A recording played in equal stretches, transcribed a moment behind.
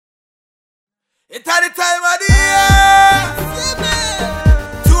It's at the time of the year.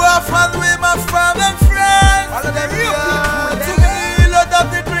 To have fun with my family and friends. All of them real people. To me, load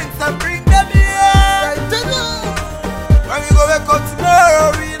up the drinks and bring them here. When we go back out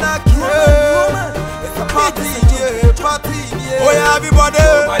tomorrow, we not care. It's a party, yeah, party, yeah. Oh yeah, everybody.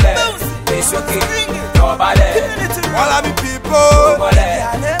 It's okay. Nobody. All of me people.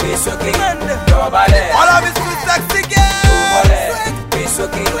 It's okay. Nobody. All of me sweet sexy girls. It's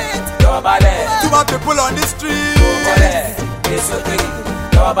okay. Nobody. Too much people on the street. It's okay.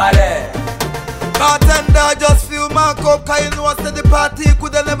 Nobody. Bartender just fill my cup, cause you know I said the party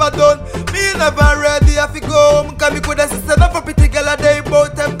coulda never done. Me never ready, I fi go home, cause me coulda said enough for pretty girl a day.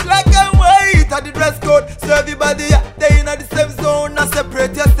 Both them black and white at the dress code. So everybody they in the same zone. Now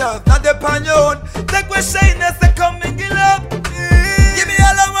separate yourself, not dep on your own. Take what shyness and come mingle up. Give me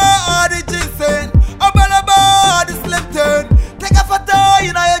all of all the ginseng, up all the slim turn. Take a photo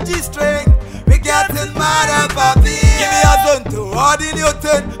in your G-string. We getting mad at papi. Give me a zone to all the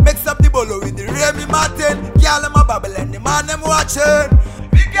Newton. Mix up the bolo with the Remy Martin. Girl them a babble and the man them watching.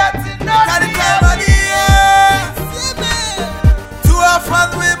 We getting naughty. At the time of the year. To have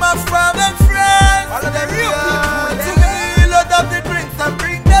fun with my family and friends. All of them real people. To me, load up the drinks and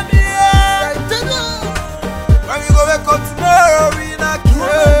bring them here. When we go back out tomorrow, we not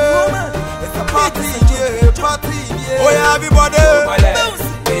care. It's a party, yeah, party, yeah. Oh yeah, everybody.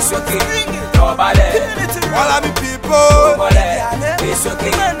 It's okay. Nobody. All of me people. It's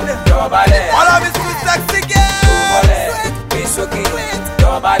okay. Nobody. All of me sweet sexy girls. It's okay.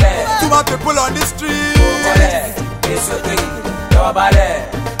 Nobody. Too much people on the street. It's okay. Nobody.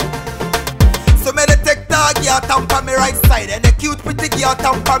 So me the take dog ya tamp on me right side, and the cute pretty girl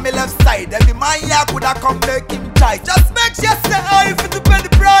tamp on me left side. Every man ya coulda come make him try. Just make sure say I fit to pay the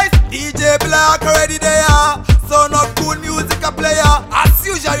price. DJ Blaq already there. So not cool music a player. As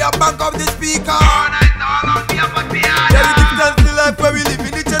usual you bank up the speaker. All night all on me up at the yard. Very different the life where we live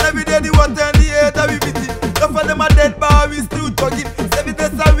in each and every day. The water and the air that we beating. Enough of them are dead but we still talking. 7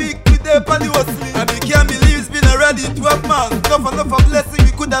 days a week we there on the hustling. And we can't believe it's been already 12 months. Enough of blessing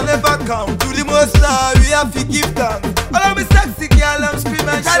we coulda never count. To the most high we have to give thanks. All of me sexy girl I'm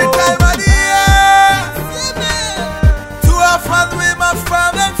screaming. At the time of the year. To have fun with my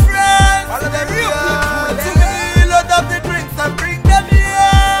family and friends. All of them real people. To me load up the drinks and bring them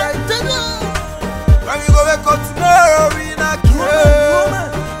here. When we go back out tomorrow we not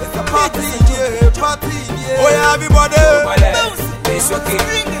care. It's a party, yeah, party, yeah. Oh yeah, everybody. It's okay.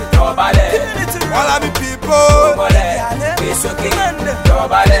 Nobody. All of me people. It's okay.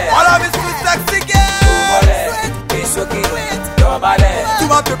 Nobody. All of me sweet sexy girls. It's okay. Nobody. Too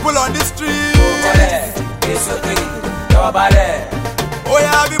much people on the street. It's okay. Nobody. Oh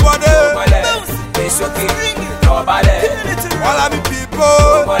yeah, everybody. It's okay. Nobody. All of me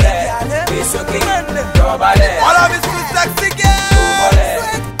people. It's okay. Nobody. All of me sweet sexy girls.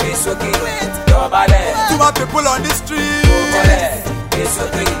 It's okay. Nobody. Too much people on the street. It's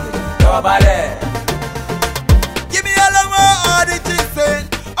okay. Nobody. Give me all the ginseng,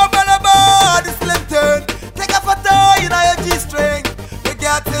 up all the slim turn. Take a photo in your G-string. We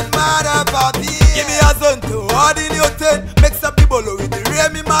getting mad about it. Give me a zone to all the Newton. Mix up the bolo with the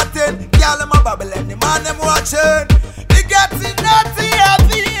Remy Martin. Girl them a babble and the man them watching.